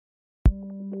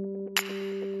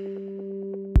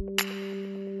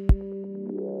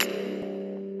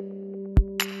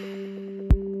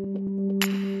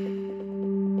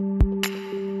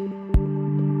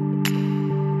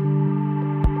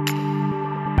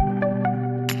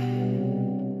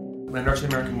Land Arts of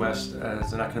the American West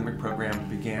as an academic program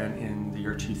began in the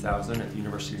year 2000 at the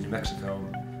University of New Mexico.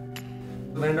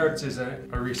 Land Arts is a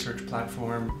research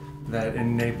platform that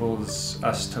enables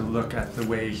us to look at the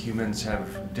way humans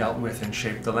have dealt with and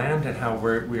shaped the land and how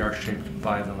we are shaped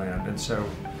by the land. And so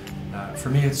for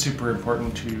me it's super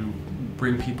important to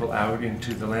bring people out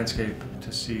into the landscape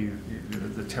to see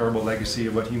the terrible legacy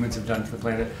of what humans have done to the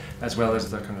planet, as well as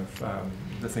the kind of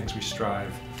the things we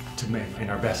strive to make in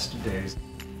our best days.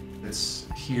 It's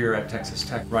here at Texas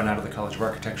Tech, run out of the College of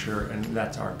Architecture, and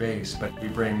that's our base, but we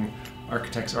bring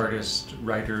architects, artists,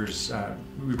 writers,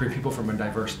 we bring people from a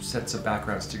diverse sets of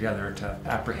backgrounds together to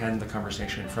apprehend the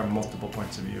conversation from multiple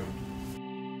points of view.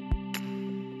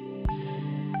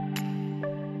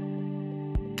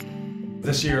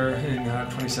 This year, in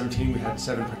 2017, we had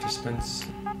 7 participants,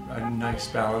 a nice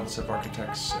balance of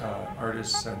architects,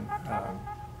 artists, and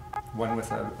one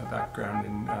with a background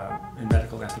in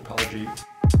medical anthropology.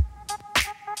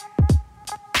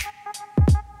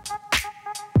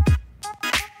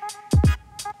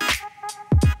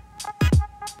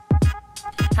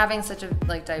 Having such a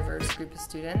diverse group of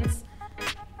students,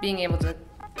 being able to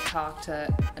talk to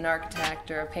an architect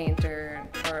or a painter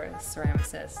or a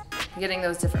ceramicist, getting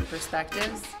those different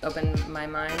perspectives opened my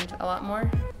mind a lot more.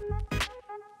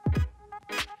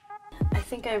 I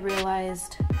think I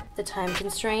realized the time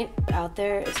constraint out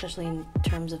there, especially in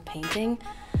terms of painting.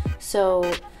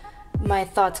 So my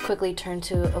thoughts quickly turned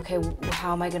to, okay,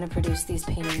 how am I going to produce these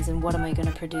paintings and what am I going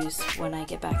to produce when I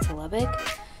get back to Lubbock?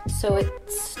 So it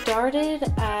started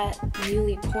at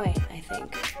Muley Point, I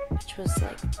think, which was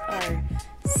our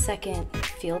second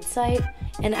field site.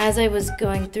 And as I was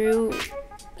going through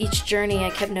each journey,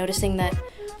 I kept noticing that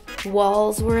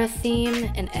walls were a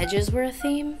theme and edges were a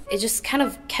theme. It just kind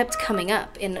of kept coming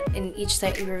up in each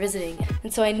site we were visiting.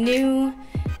 And so I knew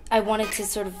I wanted to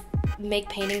sort of make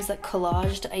paintings that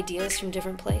collaged ideas from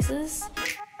different places.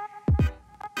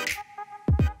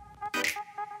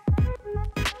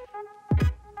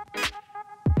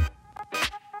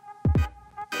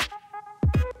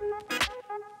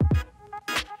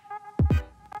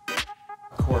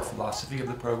 Core philosophy of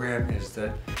the program is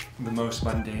that the most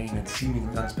mundane and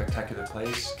seemingly unspectacular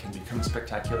place can become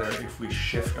spectacular if we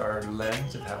shift our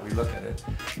lens of how we look at it.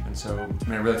 And so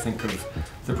I really think of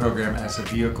the program as a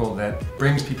vehicle that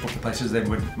brings people to places they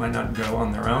might not go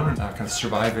on their own, and kind of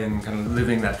surviving, kind of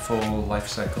living that full life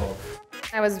cycle.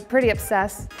 I was pretty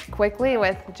obsessed quickly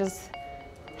with just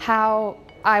how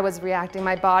I was reacting,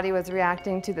 my body was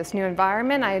reacting to this new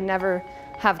environment. I had never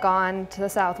have gone to the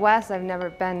Southwest. I've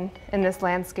never been in this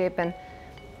landscape, and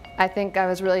I think I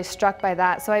was really struck by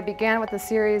that. So I began with a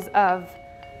series of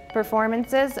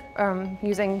performances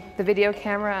using the video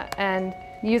camera and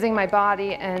using my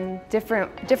body in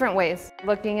different ways,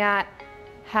 looking at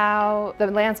how the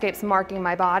landscape's marking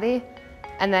my body,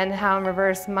 and then how in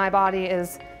reverse my body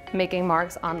is making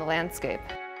marks on the landscape.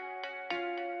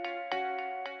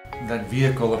 That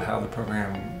vehicle of how the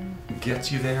program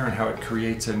gets you there and how it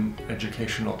creates an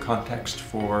educational context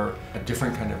for a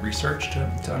different kind of research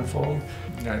to unfold.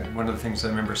 One of the things I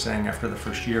remember saying after the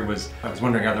first year was, I was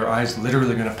wondering, are their eyes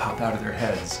literally going to pop out of their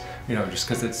heads? Just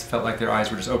because it felt like their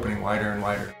eyes were just opening wider and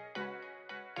wider.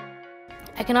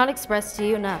 I cannot express to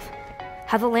you enough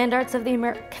how the Land Arts of the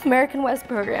American West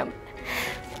program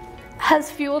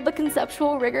has fueled the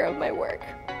conceptual rigor of my work.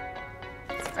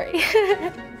 Sorry.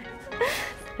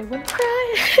 I won't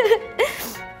cry.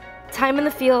 Time in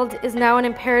the field is now an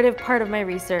imperative part of my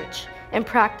research and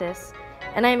practice,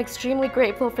 and I am extremely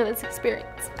grateful for this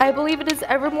experience. I believe it is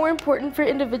ever more important for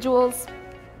individuals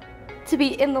to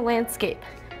be in the landscape,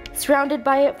 surrounded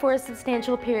by it for a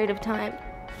substantial period of time.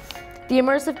 The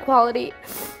immersive quality,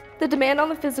 the demand on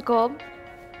the physical,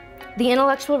 the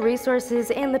intellectual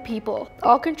resources, and the people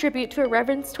all contribute to a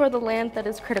reverence toward the land that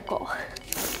is critical.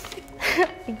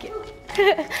 Thank you.